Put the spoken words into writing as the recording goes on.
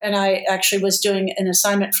And I actually was doing an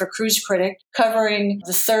assignment for Cruise Critic covering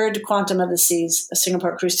the third Quantum of the Seas, a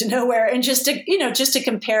Singapore cruise to nowhere. And just to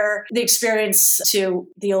compare the experience to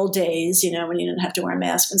the old days, when you didn't have to wear a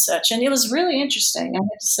mask and such. And it was really interesting. I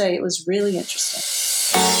have to say it was really interesting.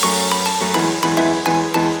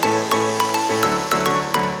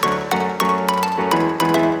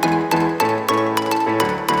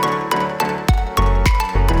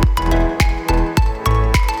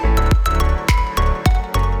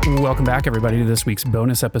 Welcome back, everybody, to this week's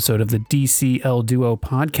bonus episode of the DCL Duo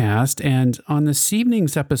podcast. And on this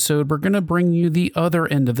evening's episode, we're going to bring you the other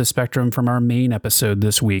end of the spectrum from our main episode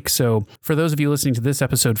this week. So for those of you listening to this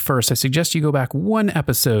episode first, I suggest you go back one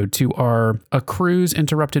episode to our A Cruise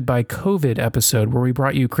Interrupted by COVID episode, where we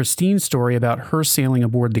brought you Christine's story about her sailing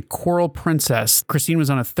aboard the Coral Princess. Christine was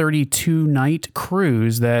on a 32-night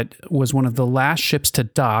cruise that was one of the last ships to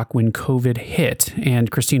dock when COVID hit. And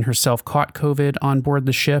Christine herself caught COVID on board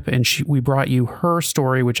the ship, and we brought you her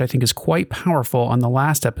story, which I think is quite powerful, on the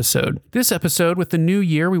last episode. This episode, with the new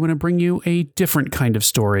year, we want to bring you a different kind of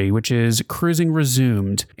story, which is Cruising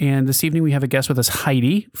Resumed. And this evening we have a guest with us,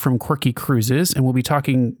 Heidi from Quirky Cruises, and we'll be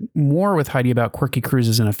talking more with Heidi about Quirky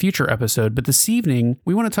Cruises in a future episode. But this evening,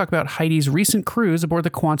 we want to talk about Heidi's recent cruise aboard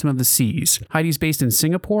the Quantum of the Seas. Heidi's based in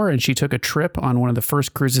Singapore, and she took a trip on one of the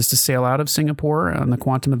first cruises to sail out of Singapore on the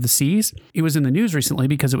Quantum of the Seas. It was in the news recently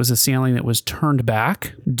because it was a sailing that was turned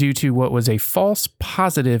back due to what was a false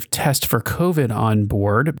positive test for COVID on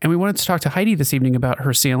board. And we wanted to talk to Heidi this evening about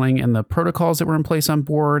her sailing and the protocols that were in place on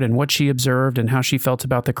board and what she observed and how she felt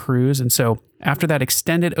about the cruise. And so after that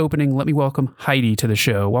extended opening, let me welcome Heidi to the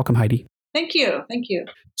show. Welcome, Heidi. Thank you. Thank you.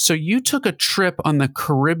 So you took a trip on the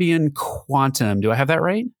Caribbean Quantum. Do I have that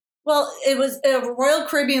right? Well, it was Royal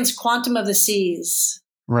Caribbean's Quantum of the Seas.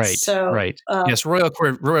 Right. So, right. Yes, Royal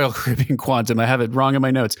Caribbean Quantum. I have it wrong in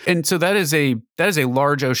my notes. And so that is a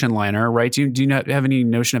large ocean liner, right? Do you not have any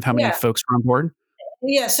notion of how many folks are on board?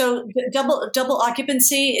 Yeah. So double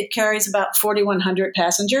occupancy. It carries about 4,100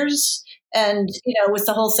 passengers, and with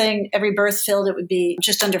the whole thing, every berth filled, it would be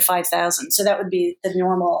just under 5,000. So that would be the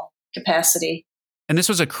normal capacity. And this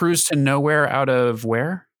was a cruise to nowhere out of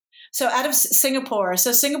where? So out of Singapore.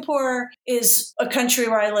 So Singapore is a country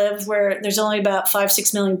where I live, where there's only about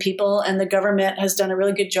 5-6 million people, and the government has done a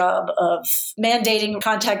really good job of mandating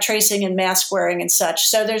contact tracing and mask wearing and such.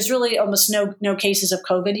 So there's really almost no cases of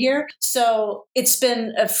COVID here. So it's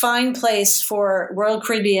been a fine place for Royal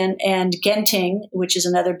Caribbean and Genting, which is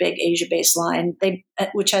another big Asia-based line,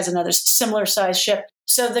 which has another similar size ship.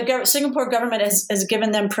 So the Singapore government has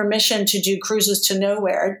given them permission to do cruises to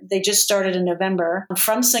nowhere. They just started in November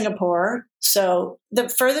from Singapore. So the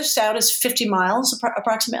furthest out is 50 miles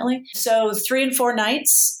approximately. So 3 and 4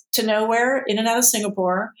 nights to nowhere, in and out of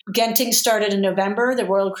Singapore. Genting started in November. The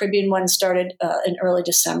Royal Caribbean one started in early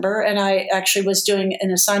December. And I actually was doing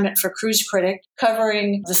an assignment for Cruise Critic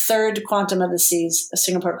covering the third Quantum of the Seas, a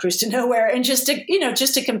Singapore cruise to nowhere. And just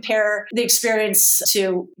to compare the experience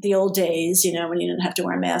to the old days, when you didn't have to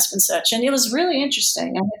wear a mask and such. And it was really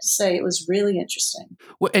interesting. I have to say it was really interesting.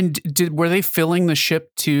 Well, and were they filling the ship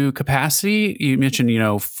to capacity? You mentioned,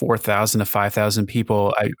 4,000 to 5,000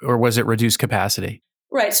 people, or was it reduced capacity?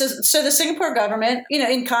 Right. So the Singapore government,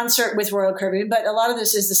 in concert with Royal Caribbean, but a lot of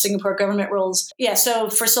this is the Singapore government rules. Yeah. So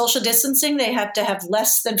for social distancing, they have to have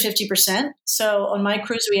less than 50%. So on my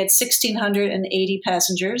cruise, we had 1,680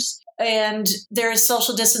 passengers. And there is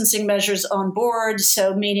social distancing measures on board.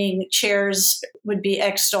 So meaning chairs would be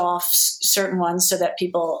X'd off, certain ones, so that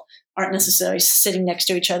people aren't necessarily sitting next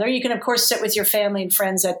to each other. You can, of course, sit with your family and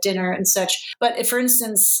friends at dinner and such. But if, for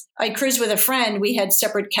instance, I cruised with a friend, we had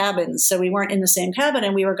separate cabins. So we weren't in the same cabin,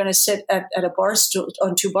 and we were going to sit at a bar stool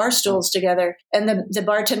on 2 bar stools together. And the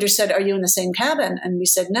bartender said, "Are you in the same cabin?" And we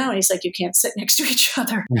said, "No." And he's like, "You can't sit next to each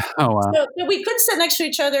other." Oh, wow. So we could sit next to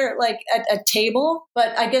each other like at a table,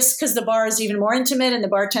 but I guess because the bar is even more intimate and the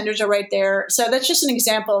bartenders are right there. So that's just an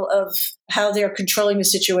example of how they're controlling the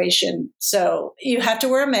situation. So you have to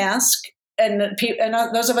wear a mask. And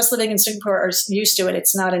those of us living in Singapore are used to it.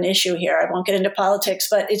 It's not an issue here. I won't get into politics,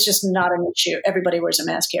 but it's just not an issue. Everybody wears a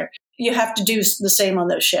mask here. You have to do the same on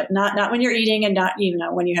those ships. Not when you're eating, and not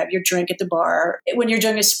when you have your drink at the bar. When you're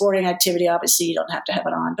doing a sporting activity, obviously you don't have to have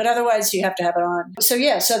it on, but otherwise you have to have it on. So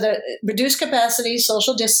the reduced capacity,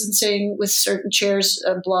 social distancing with certain chairs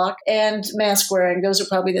block, and mask wearing. Those are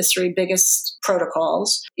probably the 3 biggest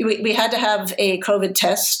protocols. We had to have a COVID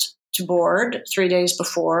test to board 3 days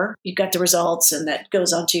before. You got the results, and that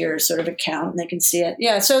goes onto your sort of account, and they can see it.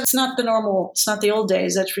 Yeah, so it's not it's not the old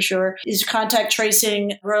days, that's for sure. Is contact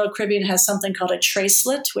tracing. Royal Caribbean has something called a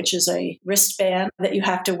tracelet, which is a wristband that you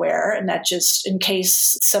have to wear, and that just in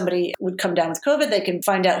case somebody would come down with COVID, they can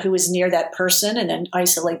find out who is near that person and then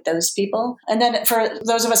isolate those people. And then for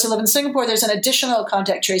those of us who live in Singapore, there's an additional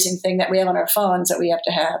contact tracing thing that we have on our phones that we have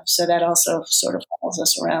to have. So that also sort of follows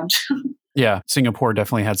us around. Yeah, Singapore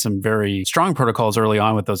definitely had some very strong protocols early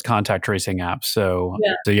on with those contact tracing apps. So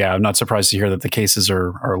yeah, I'm not surprised to hear that the cases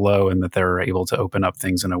are low and that they're able to open up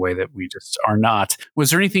things in a way that we just are not.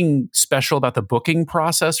 Was there anything special about the booking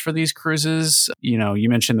process for these cruises? You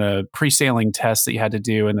mentioned the pre-sailing test that you had to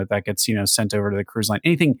do and that gets, sent over to the cruise line.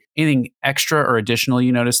 Anything extra or additional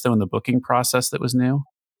you noticed though in the booking process that was new?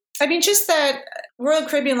 I mean, just that Royal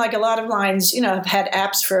Caribbean, like a lot of lines, have had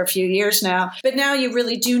apps for a few years now, but now you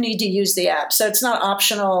really do need to use the app. So it's not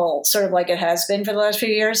optional, sort of like it has been for the last few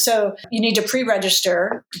years. So you need to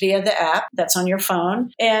pre-register via the app that's on your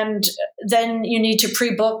phone. And then you need to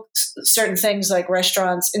pre-book certain things like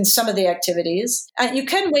restaurants and some of the activities. You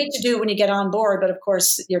can wait to do it when you get on board, but of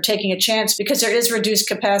course you're taking a chance because there is reduced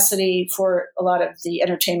capacity for a lot of the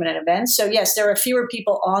entertainment and events. So yes, there are fewer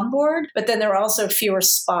people on board, but then there are also fewer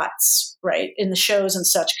spots, right, in the shows and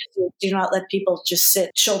such. You do not let people just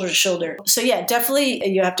sit shoulder to shoulder. So yeah, definitely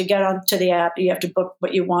you have to get onto the app. You have to book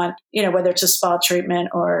what you want, whether it's a spa treatment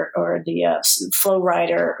or the flow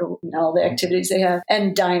rider or all the activities they have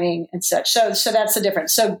and dining and such. So that's the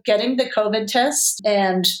difference. So getting the COVID test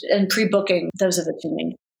and pre-booking, those are the two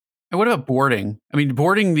main. And what about boarding? I mean,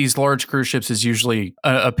 boarding these large cruise ships is usually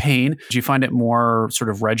a pain. Did you find it more sort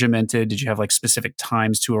of regimented? Did you have like specific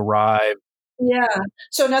times to arrive? Yeah.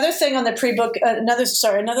 So another thing on the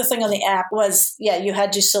another thing on the app was, you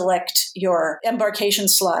had to select your embarkation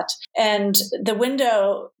slot. And the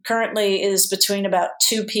window currently is between about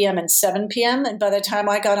 2 p.m. and 7 p.m. And by the time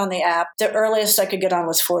I got on the app, the earliest I could get on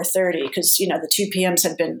was 4:30 because, the 2 p.m.s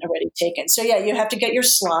had been already taken. So you have to get your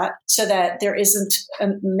slot so that there isn't a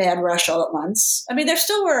mad rush all at once. I mean, there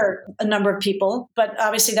still were a number of people, but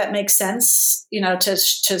obviously that makes sense,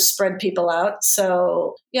 to spread people out.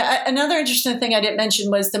 So another interesting thing I didn't mention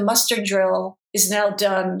was the muster drill is now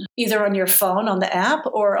done either on your phone on the app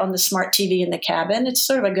or on the smart TV in the cabin. It's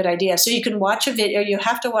sort of a good idea. So you can watch a video. You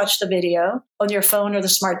have to watch the video on your phone or the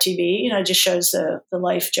smart TV. It just shows the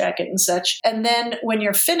life jacket and such. And then when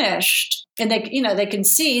you're finished, and they can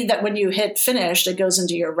see that when you hit finish, it goes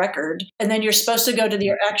into your record. And then you're supposed to go to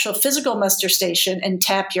your actual physical muster station and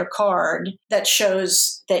tap your card that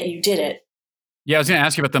shows that you did it. Yeah, I was going to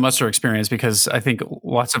ask you about the muster experience because I think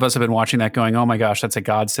lots of us have been watching that going, oh my gosh, that's a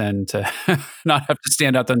godsend to not have to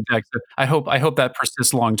stand out on deck. So I hope that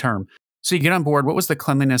persists long term. So you get on board. What was the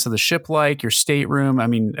cleanliness of the ship like? Your stateroom? I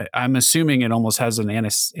mean, I'm assuming it almost has an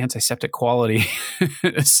antiseptic quality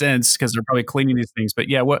in a sense because they're probably cleaning these things. But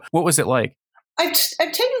yeah, what was it like? I've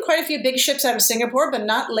taken quite a few big ships out of Singapore, but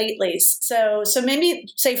not lately. So maybe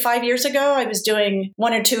say 5 years ago, I was doing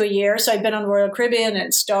 1 or 2 a year. So I've been on Royal Caribbean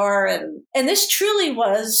and Star, and this truly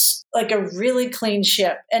was like a really clean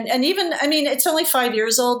ship. And even, I mean, it's only 5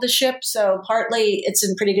 years old, the ship, so partly it's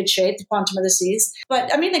in pretty good shape, the Quantum of the Seas.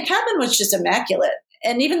 But I mean, the cabin was just immaculate.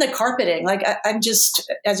 And even the carpeting, like I'm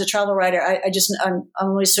just, as a travel writer, I'm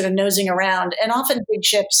always sort of nosing around. And often big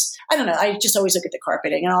ships, I don't know, I just always look at the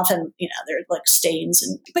carpeting. And often, there are like stains.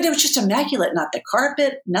 But it was just immaculate, not the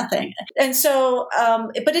carpet, nothing. And so,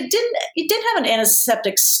 but it didn't have an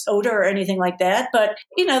antiseptic odor or anything like that. But,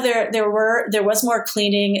 there was more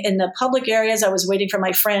cleaning in the public areas. I was waiting for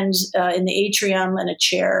my friend in the atrium in a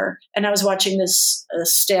chair. And I was watching this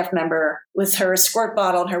staff member with her squirt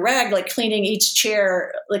bottle and her rag, like cleaning each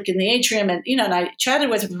chair, like in the atrium. And, and I chatted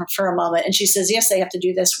with her for a moment and she says, yes, they have to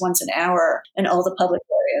do this once an hour in all the public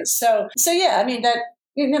areas. So yeah, I mean, that,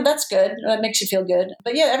 that's good. That makes you feel good.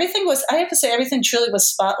 But yeah, I have to say, everything truly was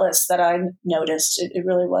spotless that I noticed. It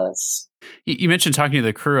really was. You mentioned talking to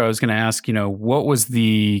the crew. I was going to ask, what was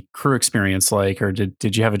the crew experience like, or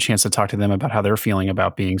did you have a chance to talk to them about how they're feeling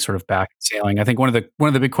about being sort of back sailing? I think one of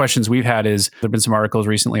the big questions we've had is there've been some articles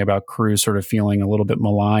recently about crews sort of feeling a little bit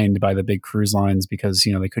maligned by the big cruise lines because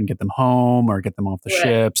they couldn't get them home or get them off the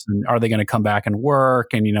ships, and are they going to come back and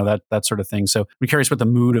work, and that sort of thing. So I'm curious what the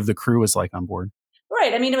mood of the crew was like on board.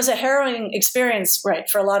 Right. I mean, it was a harrowing experience, right,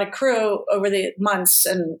 for a lot of crew over the months.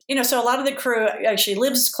 And, so a lot of the crew actually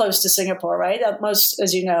lives close to Singapore, right? Most,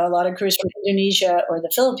 as you know, a lot of crews from Indonesia or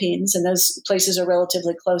the Philippines, and those places are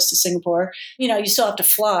relatively close to Singapore. You still have to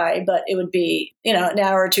fly, but it would be, an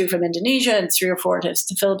hour or two from Indonesia and 3 or 4 to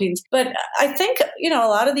the Philippines. But I think, a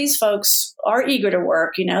lot of these folks are eager to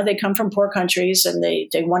work. They come from poor countries and they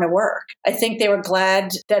want to work. I think they were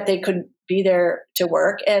glad that they could be there to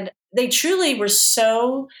work. And they truly were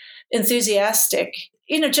so enthusiastic.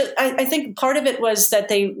 I think part of it was that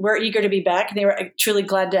they were eager to be back and they were truly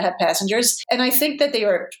glad to have passengers. And I think that they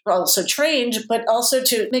were also trained, but also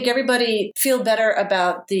to make everybody feel better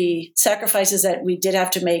about the sacrifices that we did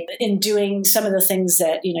have to make in doing some of the things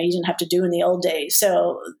that, you didn't have to do in the old days.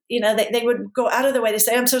 So, they would go out of the way to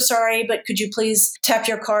say, I'm so sorry, but could you please tap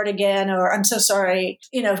your card again? Or I'm so sorry,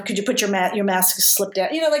 could you put your mask slip down?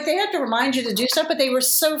 They had to remind you to do stuff, but they were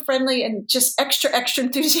so friendly and just extra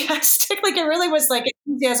enthusiastic. It really was like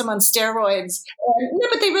enthusiasm on steroids.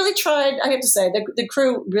 But they really tried. I have to say, the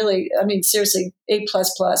crew really, seriously, A++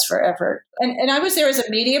 for effort. And I was there as a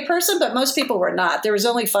media person, but most people were not. There was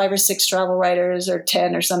only 5 or 6 travel writers or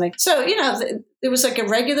 10 or something. So, it was like a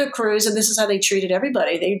regular cruise, and this is how they treated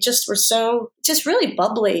everybody. They just were just really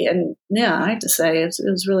bubbly. And I have to say, it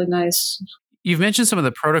was really nice. You've mentioned some of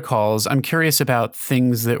the protocols. I'm curious about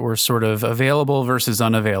things that were sort of available versus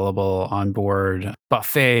unavailable on board.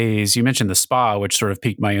 Buffets. You mentioned the spa, which sort of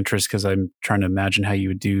piqued my interest because I'm trying to imagine how you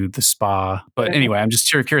would do the spa. But anyway, I'm just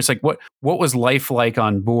curious, what was life like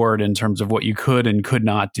on board in terms of what you could and could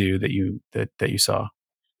not do that you saw?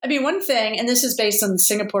 One thing, and this is based on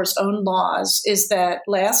Singapore's own laws, is that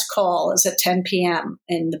last call is at 10 p.m.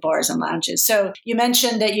 in the bars and lounges. So you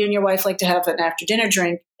mentioned that you and your wife like to have an after dinner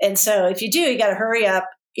drink. And so if you do, you got to hurry up,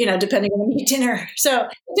 depending on when you eat dinner. So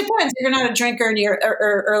it depends. If you're not a drinker and you're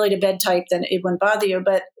early to bed type, then it wouldn't bother you.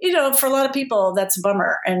 But, for a lot of people, that's a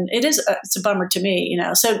bummer. And it's a bummer to me,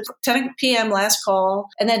 So 10 p.m. last call,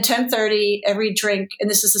 and then 10:30 every drink. And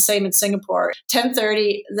this is the same in Singapore.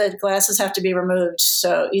 10:30, the glasses have to be removed.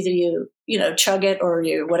 So either you chug it or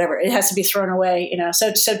you, whatever, it has to be thrown away,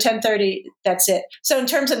 so 10:30, that's it. So in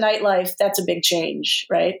terms of nightlife, that's a big change,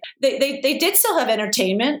 right? They did still have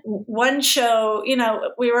entertainment. One show,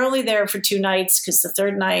 we were only there for 2 nights because the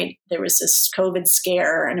third night there was this COVID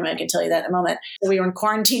scare. Anyway, I can tell you that in a moment. So we were in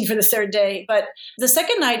quarantine for the third day, but the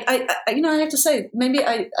second night, I have to say, maybe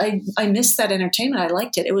I missed that entertainment. I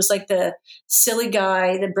liked it. It was like the silly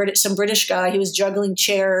guy, some British guy, he was juggling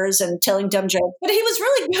chairs and telling dumb jokes, but he was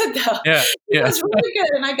really good though. Yeah. It was really good,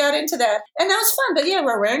 and I got into that. And that was fun. But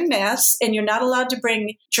we're wearing masks, and you're not allowed to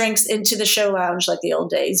bring drinks into the show lounge like the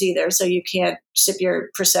old days either. So you can't sip your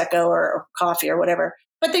Prosecco or coffee or whatever.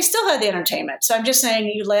 But they still had the entertainment. So I'm just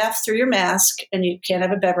saying you laugh through your mask, and you can't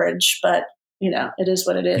have a beverage, but, it is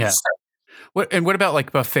what it is. Yeah. What about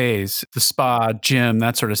like buffets, the spa, gym,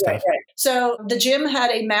 that sort of stuff? Right. So the gym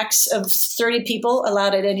had a max of 30 people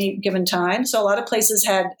allowed at any given time. So a lot of places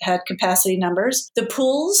had capacity numbers. The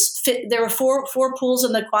pools, there were four pools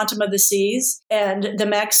in the Quantum of the Seas, and the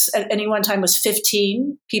max at any one time was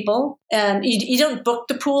 15 people. And you don't book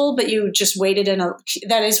the pool, but you just waited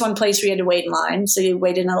that is one place where you had to wait in line. So you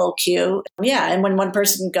waited in a little queue. Yeah. And when one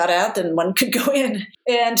person got out, then one could go in.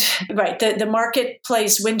 And right, the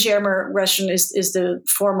Marketplace Windjammer restaurant is the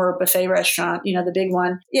former buffet restaurant, the big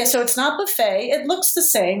one. Yeah, so it's not buffet. It looks the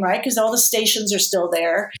same, right? Because all the stations are still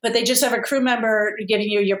there, but they just have a crew member giving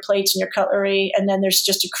you your plates and your cutlery, and then there's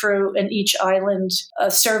just a crew in each island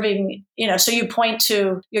serving, so you point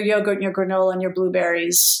to your yogurt and your granola and your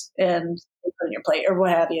blueberries and put in your plate or what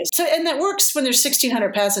have you. So, and that works when there's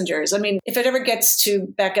 1,600 passengers. If it ever gets to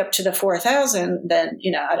back up to the 4,000, then,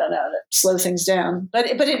 I don't know, that slow things down. But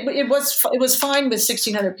it was fine with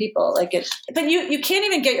 1,600 people. But you can't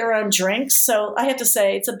even get your own drinks. So I have to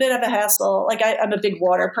say it's a bit of a hassle. I'm a big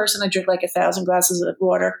water person. I drink 1,000 glasses of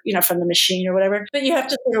water, from the machine or whatever. But you have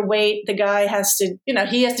to sort of wait. The guy has to,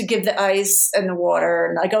 he has to give the ice and the water.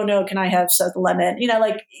 And I go, no, can I have some lemon?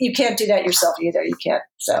 You can't do that yourself either. You can't.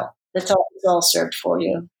 So it's all served for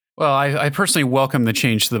you. Well, I personally welcome the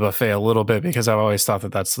change to the buffet a little bit because I've always thought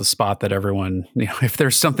that that's the spot that everyone, if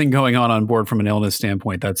there's something going on board from an illness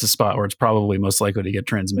standpoint, that's the spot where it's probably most likely to get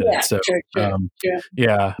transmitted. Yeah, so, true.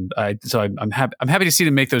 Yeah. I'm happy to see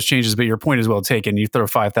them make those changes. But your point is well taken. You throw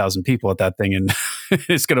 5,000 people at that thing, and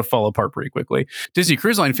it's going to fall apart pretty quickly. Disney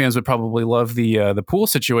Cruise Line fans would probably love the pool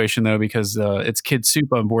situation though, because it's kid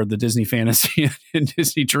soup on board the Disney Fantasy and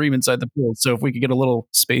Disney Dream inside the pool. So if we could get a little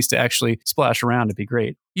space to actually splash around, it'd be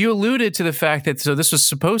great. You alluded to the fact that so this was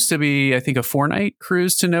supposed to be, I think, a 4-night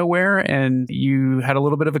cruise to nowhere, and you had a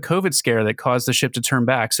little bit of a COVID scare that caused the ship to turn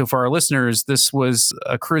back. So for our listeners, this was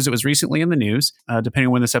a cruise that was recently in the news. Depending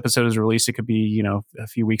on when this episode is released, it could be, a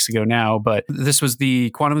few weeks ago now. But this was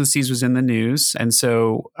the Quantum of the Seas was in the news. And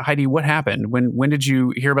so, Heidi, what happened? When did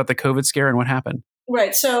you hear about the COVID scare and what happened?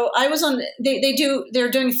 Right. So I was on, they're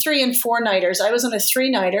doing 3 and 4-nighters. I was on a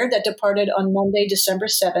 3-nighter that departed on Monday, December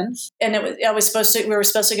 7th. And we were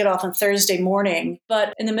supposed to get off on Thursday morning,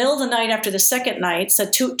 but in the middle of the night after the second night, so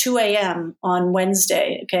 2 a.m. on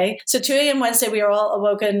Wednesday. Okay. So 2 a.m. Wednesday, we were all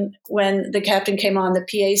awoken when the captain came on the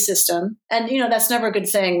PA system. And, that's never a good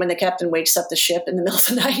thing when the captain wakes up the ship in the middle of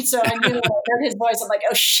the night. So I knew when I heard his voice, I'm like,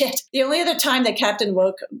 oh shit. The only other time the captain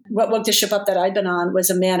woke the ship up that I'd been on was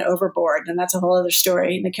a man overboard. And that's a whole other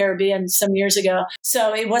story in the Caribbean some years ago.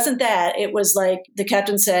 So it wasn't that. It was like the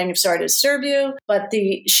captain saying, I'm sorry to disturb you, but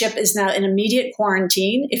the ship is now in immediate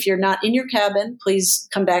quarantine. If you're not in your cabin, please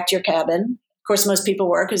come back to your cabin. Of course, most people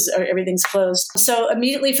were because everything's closed. So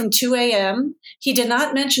immediately from 2 a.m., he did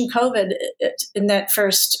not mention COVID in that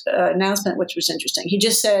first announcement, which was interesting. He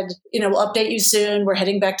just said, we'll update you soon. We're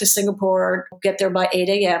heading back to Singapore. We'll get there by 8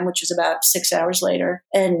 a.m., which was about 6 hours later.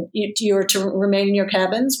 And you're to remain in your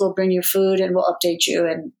cabins. We'll bring you food and we'll update you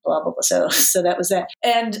and blah, blah, blah. So that was that.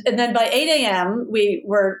 And then by 8 a.m., we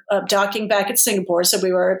were docking back at Singapore. So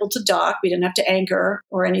we were able to dock. We didn't have to anchor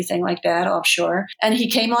or anything like that offshore. And he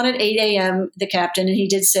came on at 8 a.m., the captain, and he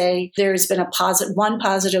did say there's been one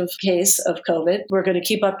positive case of COVID. We're going to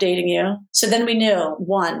keep updating you. So then we knew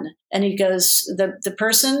one. And he goes, the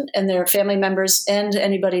person and their family members and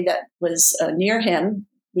anybody that was near him,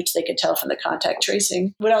 which they could tell from the contact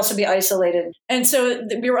tracing, would also be isolated. And so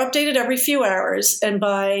we were updated every few hours. And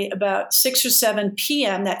by about 6 or 7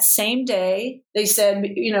 p.m. that same day, they said,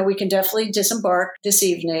 we can definitely disembark this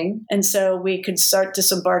evening. And so we could start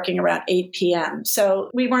disembarking around 8 p.m. So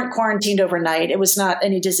we weren't quarantined overnight. It was not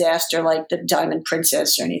any disaster like the Diamond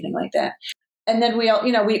Princess or anything like that. And then we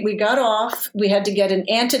got off. We had to get an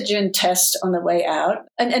antigen test on the way out.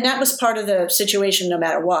 And that was part of the situation no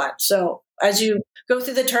matter what. So as you go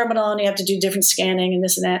through the terminal and you have to do different scanning and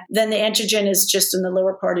this and that, then the antigen is just in the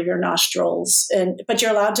lower part of your nostrils. But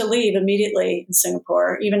you're allowed to leave immediately in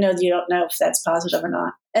Singapore, even though you don't know if that's positive or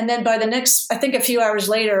not. And then by the next, I think a few hours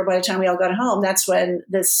later, by the time we all got home, that's when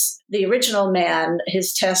the original man,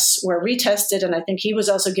 his tests were retested. And I think he was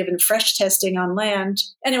also given fresh testing on land.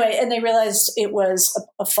 Anyway, and they realized it was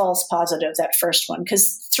a false positive, that first one,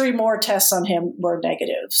 because 3 more tests on him were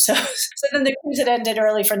negative. So then the cruise had ended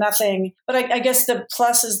early for nothing. But I guess the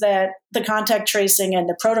plus is that the contact tracing and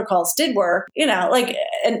the protocols did work,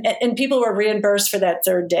 and people were reimbursed for that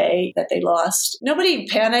 3rd day that they lost. Nobody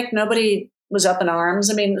panicked. Nobody was up in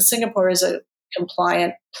arms. I mean, Singapore is a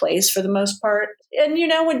compliant place for the most part. And,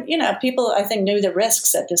 when people, I think, knew the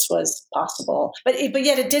risks that this was possible. But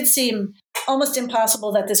yet it did seem almost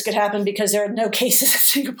impossible that this could happen because there are no cases in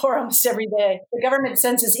Singapore almost every day. The government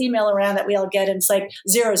sends this email around that we all get, and it's like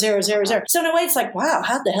 0, 0, 0, 0. So in a way, it's like, wow,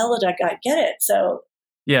 how the hell did that guy get it? So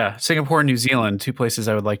yeah, Singapore and New Zealand, 2 places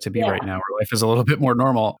I would like to be right now where life is a little bit more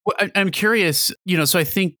normal. I'm curious, so I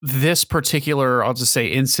think this particular, I'll just say,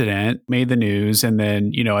 incident made the news. And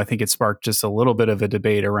then, I think it sparked just a little bit of a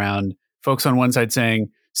debate around folks on one side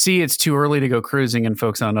saying, see, it's too early to go cruising, and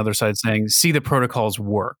folks on the other side saying, see, the protocols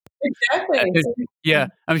work. Exactly. Yeah.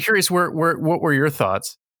 I'm curious, what were your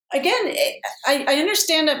thoughts? Again, I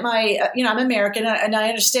understand that I'm American, and I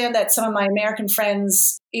understand that some of my American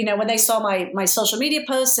friends, when they saw my social media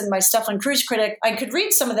posts and my stuff on Cruise Critic, I could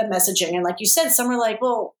read some of the messaging. And like you said, some were like,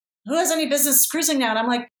 well, who has any business cruising now? And I'm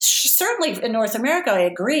like, certainly in North America, I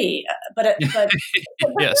agree. But yes, no,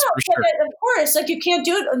 for sure. But of course, like you can't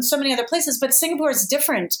do it in so many other places. But Singapore is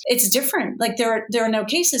different. It's different. Like there are no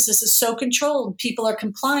cases. This is so controlled. People are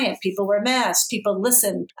compliant. People wear masks. People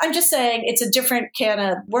listen. I'm just saying it's a different can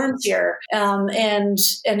of worms here. And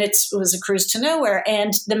it was a cruise to nowhere.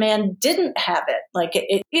 And the man didn't have it. Like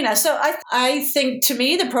it. So I think to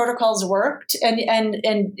me the protocols worked, and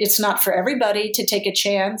it's not for everybody to take a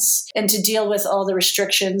chance and to deal with all the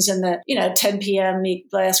restrictions and the 10 p.m.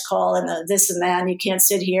 last call and the this and that, and you can't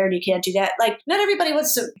sit here and you can't do that. Like not everybody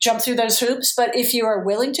wants to jump through those hoops, but if you are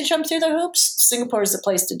willing to jump through the hoops, Singapore is the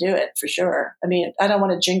place to do it for sure. I mean, I don't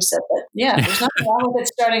want to jinx it, but yeah, there's nothing wrong with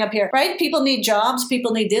it starting up here, right? People need jobs,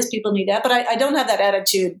 people need this, people need that, but I don't have that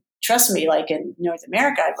attitude. Trust me, like in North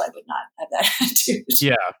America, I would not have that attitude.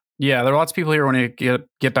 Yeah. Yeah, there are lots of people here who want to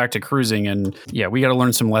get back to cruising, and yeah, we got to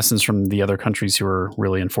learn some lessons from the other countries who are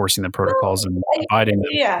really enforcing the protocols and abiding them.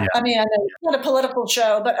 Yeah, I mean, I know it's not a political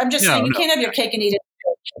show, but I'm just saying you can't have your cake and eat it.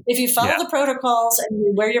 If you follow the protocols and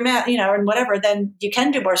you wear your mask, and whatever, then you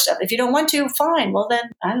can do more stuff. If you don't want to, fine. Well, then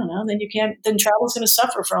I don't know. Then you can't. Then travel's going to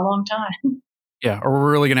suffer for a long time. Yeah, or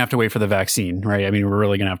we're really going to have to wait for the vaccine, right? I mean, we're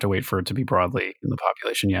really going to have to wait for it to be broadly in the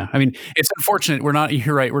population. Yeah. I mean, it's unfortunate.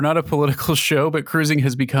 You're right. We're not a political show, but cruising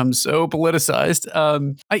has become so politicized.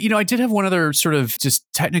 I did have one other sort of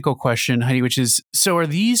just technical question, Heidi, which is, so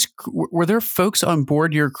were there folks on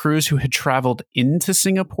board your cruise who had traveled into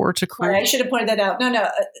Singapore to cruise? I should have pointed that out. No.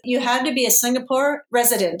 You had to be a Singapore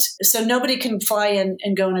resident. So nobody can fly in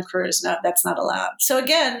and go on a cruise. No, that's not allowed. So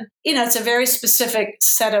again, it's a very specific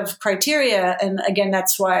set of criteria. And again,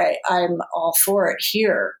 that's why I'm all for it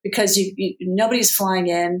here, because nobody's flying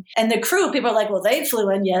in. And the crew, people are like, well, they flew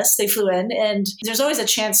in. Yes, they flew in. And there's always a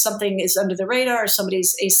chance something is under the radar or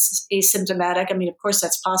somebody's asymptomatic. I mean, of course,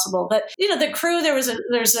 that's possible. But, the crew, there's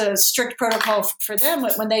a strict protocol for them.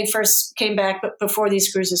 When they first came back, but before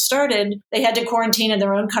these cruises started, they had to quarantine in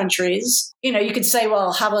their own countries. You could say,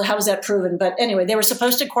 well, how was that proven? But anyway, they were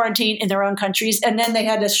supposed to quarantine in their own countries. And then they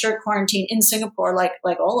had a strict quarantine in Singapore,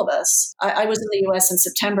 like all of us. I was in the U.S. in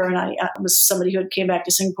September, and I was somebody who came back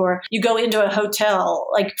to Singapore. You go into a hotel,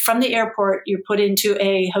 like from the airport, you're put into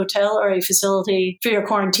a hotel or a facility for your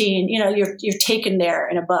quarantine. You're taken there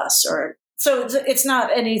in a bus so it's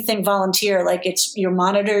not anything volunteer. Like you're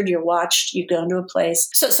monitored, you're watched, you go into a place.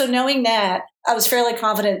 So knowing that, I was fairly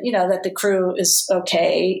confident, that the crew is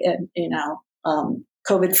okay and,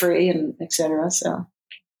 COVID free and et cetera. So.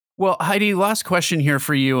 Well, Heidi, last question here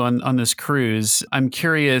for you on this cruise. I'm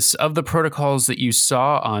curious, of the protocols that you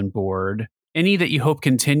saw on board, any that you hope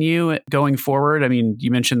continue going forward? I mean,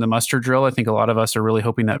 you mentioned the muster drill. I think a lot of us are really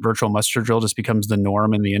hoping that virtual muster drill just becomes the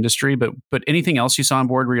norm in the industry. But anything else you saw on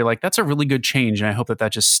board where you're like, that's a really good change, and I hope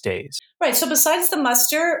that just stays? Right. So besides the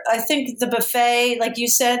muster, I think the buffet, like you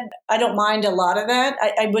said, I don't mind a lot of that.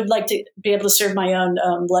 I would like to be able to serve my own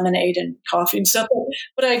lemonade and coffee and stuff.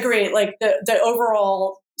 But I agree, like the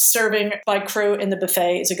overall serving by crew in the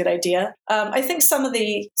buffet is a good idea. I think some of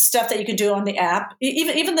the stuff that you can do on the app,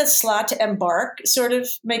 even the slot to embark, sort of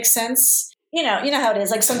makes sense. You know how it is.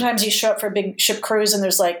 Like sometimes you show up for a big ship cruise and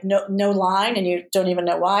there's like no line and you don't even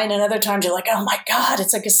know why. And then other times you're like, oh my God,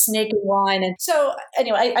 it's like a snake in line. And so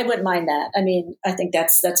anyway, I wouldn't mind that. I mean, I think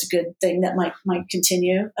that's a good thing that might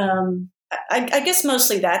continue. I guess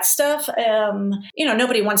mostly that stuff.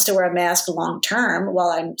 Nobody wants to wear a mask long term. While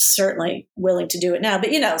I'm certainly willing to do it now,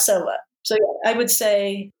 but so yeah, I would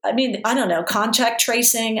say, I mean, I don't know, contact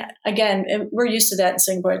tracing. Again, we're used to that in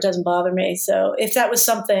Singapore. It doesn't bother me. So if that was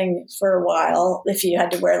something for a while, if you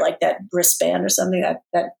had to wear like that wristband or something,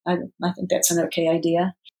 that I think that's an okay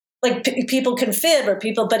idea. Like people can fib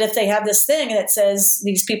but if they have this thing that says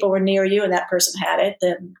these people were near you and that person had it,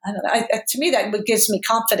 then I don't know. To me, that gives me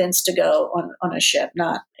confidence to go on a ship.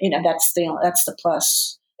 Not, that's the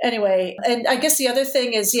plus. Anyway, and I guess the other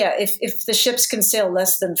thing is, if the ships can sail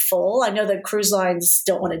less than full, I know that cruise lines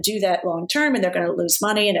don't want to do that long term and they're going to lose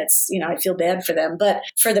money, and it's, I feel bad for them. But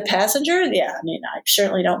for the passenger, I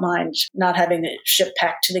certainly don't mind not having the ship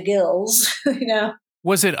packed to the gills,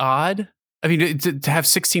 Was it odd? I mean, to have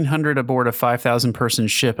 1,600 aboard a 5,000 person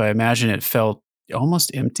ship, I imagine it felt almost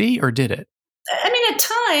empty, or did it? I mean, at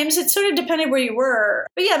times it sort of depended where you were.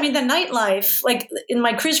 But yeah, I mean, the nightlife, like in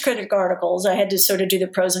my cruise critic articles, I had to sort of do the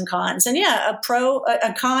pros and cons. And yeah,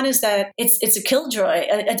 a con is that it's a killjoy.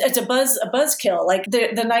 It's a buzzkill. Like the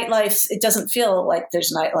nightlife, it doesn't feel like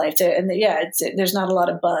there's nightlife. There's not a lot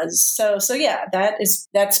of buzz. So yeah,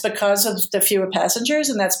 that's because of the fewer passengers,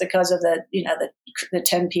 and that's because of the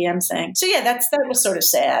 10 p.m. thing. So yeah, that was sort of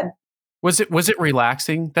sad. Was it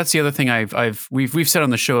relaxing? That's the other thing we've said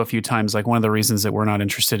on the show a few times. Like one of the reasons that we're not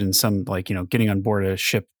interested in some getting on board a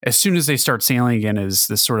ship as soon as they start sailing again is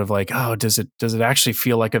this sort of like, oh, does it actually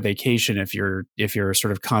feel like a vacation if you're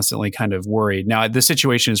sort of constantly kind of worried? Now the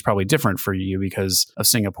situation is probably different for you because of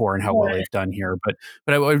Singapore and how well they've done here. But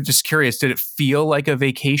I was just curious, did it feel like a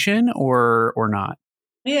vacation or not?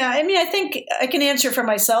 Yeah, I mean, I think I can answer for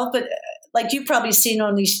myself, but like you've probably seen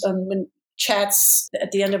on these when chats at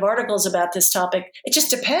the end of articles about this topic, it just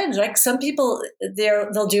depends. Like some people,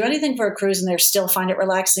 they'll do anything for a cruise and they still find it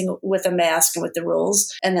relaxing with a mask and with the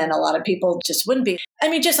rules. And then a lot of people just wouldn't be. I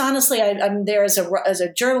mean, just honestly, I'm there as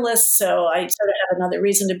a journalist, so I sort of have another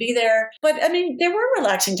reason to be there. But I mean, there were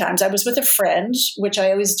relaxing times. I was with a friend, which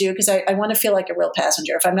I always do because I want to feel like a real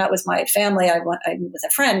passenger. If I'm not with my family, I'm with a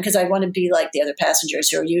friend because I want to be like the other passengers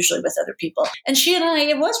who are usually with other people. And she and I,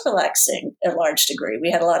 it was relaxing a large degree. We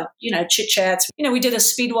had a lot of, chit chats. We did a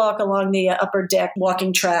speed walk along the upper deck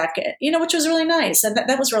walking track, which was really nice. And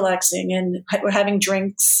that was relaxing. And we're having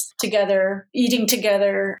drinks together, eating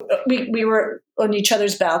together. We were on each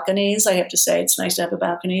other's balconies. I have to say, it's nice to have a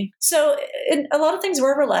balcony. So a lot of things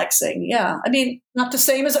were relaxing. Yeah. I mean, not the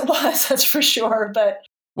same as it was, that's for sure. But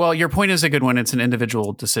well, your point is a good one. It's an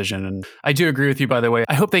individual decision. And I do agree with you, by the way.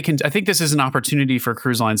 I think this is an opportunity for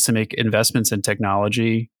cruise lines to make investments in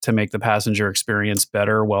technology to make the passenger experience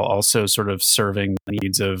better while also sort of serving the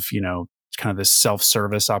needs of, kind of this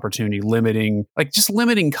self-service opportunity, limiting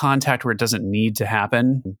contact where it doesn't need to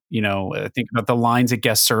happen. Think about the lines of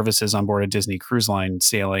guest services on board a Disney Cruise Line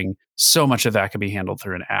sailing. So much of that could be handled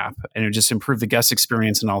through an app, and it just improve the guest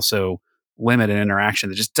experience and also limit an interaction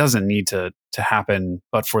that just doesn't need to happen,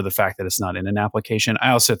 but for the fact that it's not in an application. I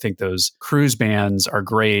also think those cruise bands are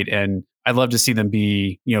great, and I'd love to see them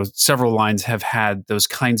be, several lines have had those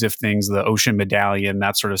kinds of things, the Ocean Medallion,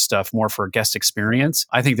 that sort of stuff, more for guest experience.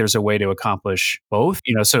 I think there's a way to accomplish both,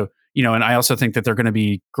 and I also think that they're going to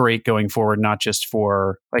be great going forward, not just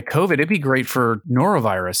for like COVID. It'd be great for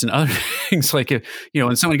norovirus and other things. Like if,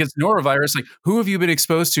 when someone gets norovirus, like who have you been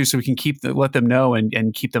exposed to, so we can let them know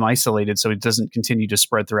and keep them isolated so it doesn't continue to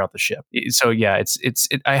spread throughout the ship. So yeah,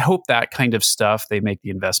 I hope that kind of stuff, they make the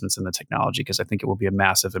investments in the technology, because I think it will be a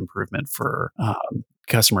massive improvement for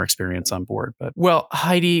customer experience on board. But well,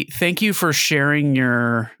 Heidi, thank you for sharing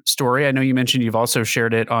your story. I know you mentioned you've also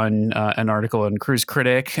shared it on an article on Cruise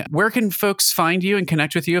Critic. Where can folks find you and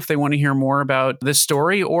connect with you if they want to hear more about this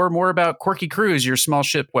story or more about Quirky Cruise, your small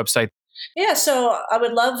ship website? Yeah, so I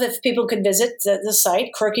would love if people could visit the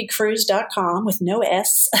site, quirkycruise.com with no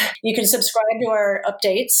S. You can subscribe to our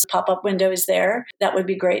updates. Pop-up window is there. That would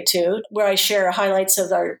be great too, where I share highlights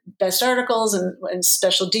of our best articles and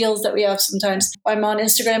special deals that we have sometimes. I'm on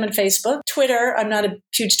Instagram and Facebook. Twitter, I'm not a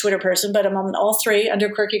huge Twitter person, but I'm on all three under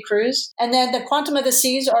Quirky Cruise. And then the Quantum of the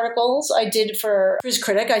Seas articles I did for Cruise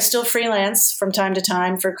Critic. I still freelance from time to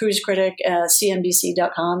time for Cruise Critic,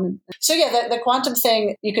 cnbc.com. So yeah, the Quantum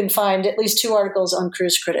thing, you can find at least 2 articles on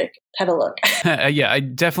Cruise Critic. Have a look. Yeah, I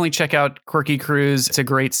definitely check out Quirky Cruise. It's a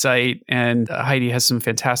great site, and Heidi has some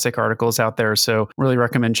fantastic articles out there, so really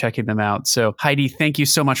recommend checking them out. So Heidi, thank you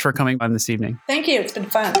so much for coming on this evening. Thank you. It's been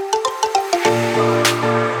fun.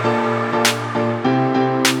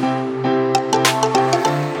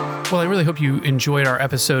 Well, I really hope you enjoyed our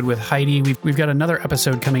episode with Heidi. We've got another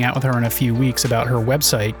episode coming out with her in a few weeks about her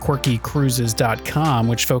website, quirkycruises.com,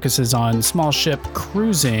 which focuses on small ship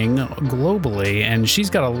cruising globally. And she's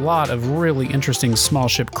got a lot of really interesting small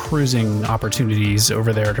ship cruising opportunities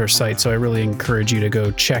over there at her site. So I really encourage you to go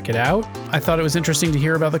check it out. I thought it was interesting to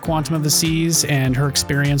hear about the Quantum of the Seas and her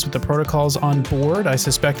experience with the protocols on board. I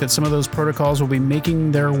suspect that some of those protocols will be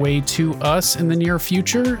making their way to us in the near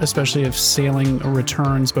future, especially if sailing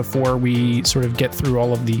returns before we sort of get through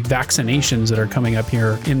all of the vaccinations that are coming up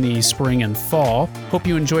here in the spring and fall. Hope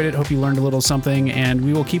you enjoyed it. Hope you learned a little something, and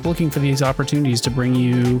we will keep looking for these opportunities to bring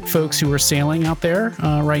you folks who are sailing out there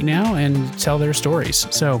right now and tell their stories.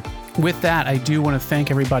 So with that, I do want to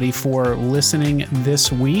thank everybody for listening this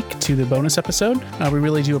week to the bonus episode. We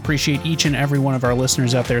really do appreciate each and every one of our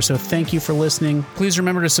listeners out there. So thank you for listening. Please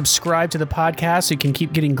remember to subscribe to the podcast so you can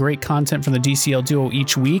keep getting great content from the DCL Duo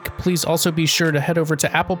each week. Please also be sure to head over to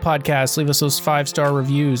Apple Podcasts, leave us those 5-star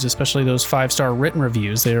reviews, especially those 5-star written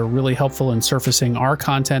reviews. They are really helpful in surfacing our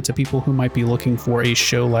content to people who might be looking for a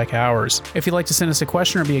show like ours. If you'd like to send us a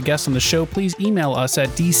question or be a guest on the show, please email us at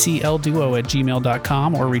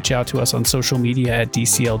dclduo@gmail.com or reach out to us on social media at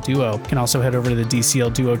DCL Duo. You can also head over to the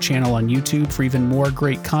DCL Duo channel on YouTube for even more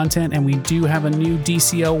great content, and we do have a new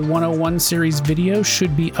DCL 101 series video,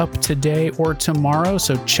 should be up today or tomorrow,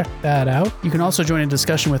 so check that out. You can also join a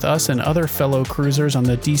discussion with us and other fellow cruisers on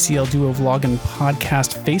the DCL Duo Vlog and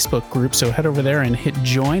Podcast Facebook group, so head over there and hit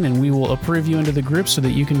join, and we will approve you into the group so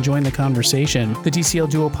that you can join the conversation. The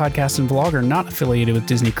DCL Duo Podcast and Vlog are not affiliated with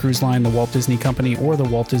Disney Cruise Line, the Walt Disney Company, or the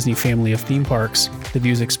Walt Disney family of theme parks. The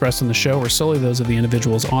views expressed on the show are solely those of the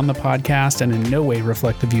individuals on the podcast and in no way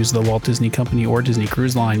reflect the views of the Walt Disney Company or Disney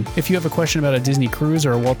Cruise Line. If you have a question about a Disney cruise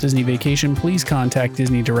or a Walt Disney vacation, please contact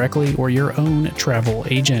Disney directly or your own travel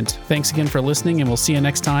agent. Thanks again for listening, and we'll see you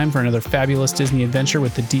next time for another fabulous Disney adventure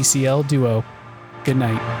with the DCL Duo. Good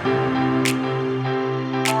night.